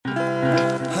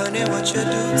Honey, what you do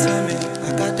to me?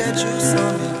 I got that juice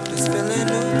on me. This feeling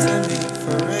new to me,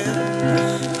 for real.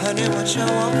 Honey, what you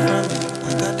want from me?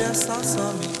 I got that sauce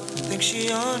on me. I think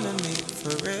she on to me,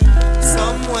 for real.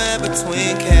 Somewhere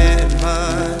between cat and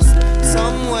mouse.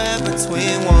 Somewhere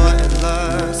between want and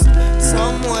lust.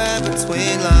 Somewhere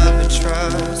between love and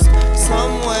trust.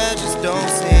 Somewhere just don't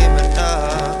seem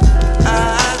enough.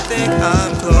 I think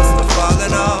I'm close to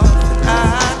falling off.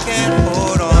 I can't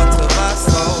hold on to my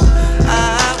soul.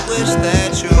 I wish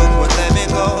that you would let me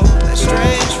go. That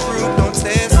strange fruit don't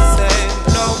taste the same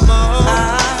no more.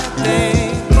 I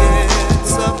think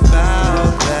it's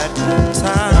about that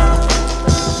time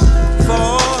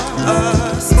for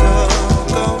us to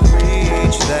go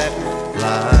reach that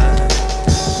line.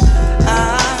 I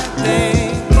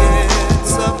think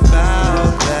it's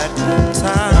about that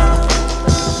time.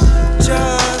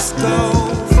 Just go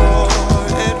for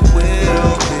it,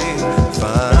 we'll be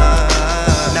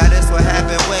fine. Now this what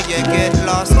happen when you get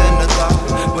lost in the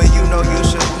thought, when you know you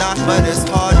should not, but it's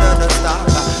harder to stop.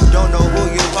 I don't know who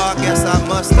you are, guess I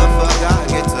must have forgot.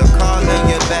 Get to calling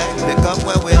you back, pick up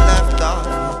where we left off.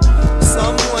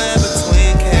 Somewhere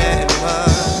between cat and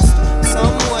mouse.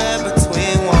 Somewhere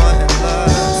between want and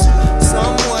lust.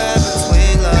 Somewhere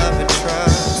between love and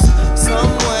trust.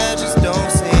 Somewhere just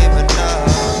don't seem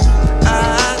enough.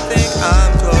 I think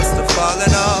I'm close to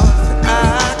falling off, and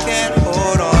I can't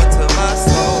hold on to my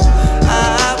soul.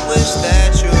 I wish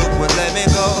that you would let me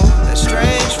go. That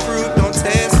strange fruit don't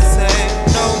taste the same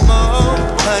no more.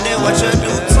 Honey, what you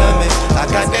do to me? I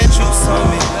got that juice on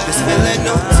me. This feeling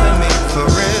new to me, for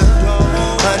real.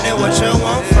 Honey, what you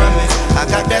want from me? I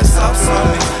got that sauce on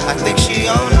me. I think she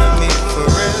on to me, for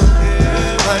real.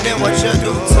 Honey, what you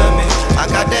do to me? I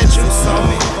got that juice on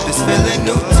me. This feeling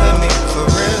new to me, for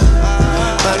real.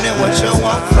 Honey, what you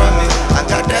want from me? I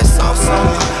got that sauce on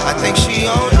me. I think she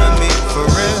on to me, for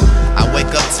real. I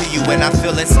wake up to you and I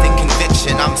feel instant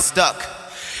conviction. I'm stuck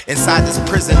inside this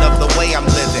prison of the way I'm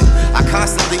living. I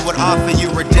constantly would offer you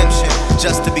redemption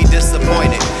just to be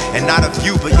disappointed. And not of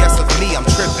you, but yes of me, I'm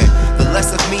tripping. The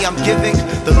less of me I'm giving,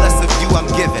 the less of you I'm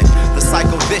giving. The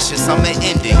cycle vicious, I'm an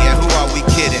ending, yeah, who are we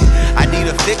kidding? I need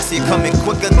a fix, you're coming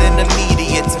quicker than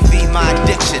immediate to feed my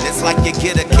addiction. It's like you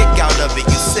get a kick out of it,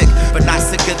 you sick, but not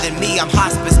sicker than me. I'm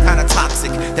hospice, kinda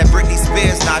toxic. That Britney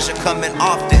Spears nausea coming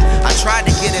often. I tried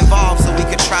to get involved so we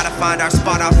could try to find our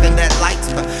spot off in that light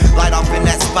off in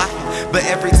that spot. But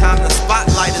every time the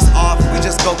spotlight is off, we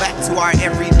just go back to our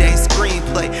everyday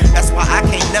screenplay. That's why I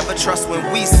can't never trust when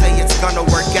we say it's gonna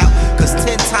work out. Cause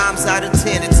 10 times out of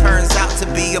 10 it turns out to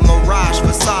be a mirage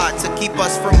facade to keep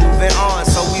us from moving on.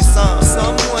 So we sung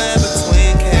somewhere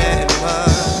between cat and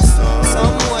mouse.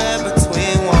 Somewhere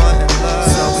between want and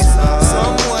love. So we sung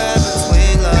somewhere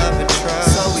between love and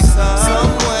trust. So we sung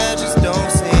somewhere just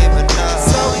don't seem enough.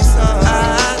 So we sung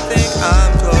I think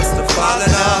I'm close to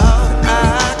falling off.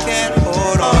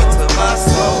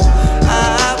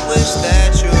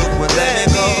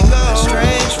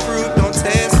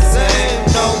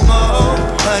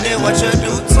 What you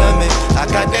do to me? I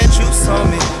got that juice on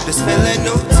me. This feeling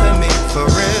new to me, for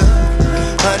real.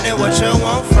 Honey, what you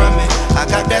want from me? I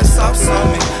got that sauce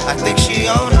on me. I think she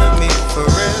on to me, for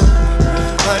real.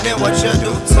 Honey, what you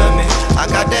do to me? I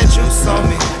got that juice on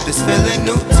me. This feeling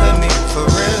new to me, for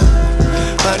real.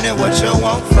 Honey, what you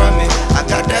want from me? I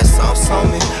got that sauce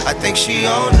on me. I think she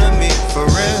on to me, for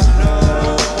real.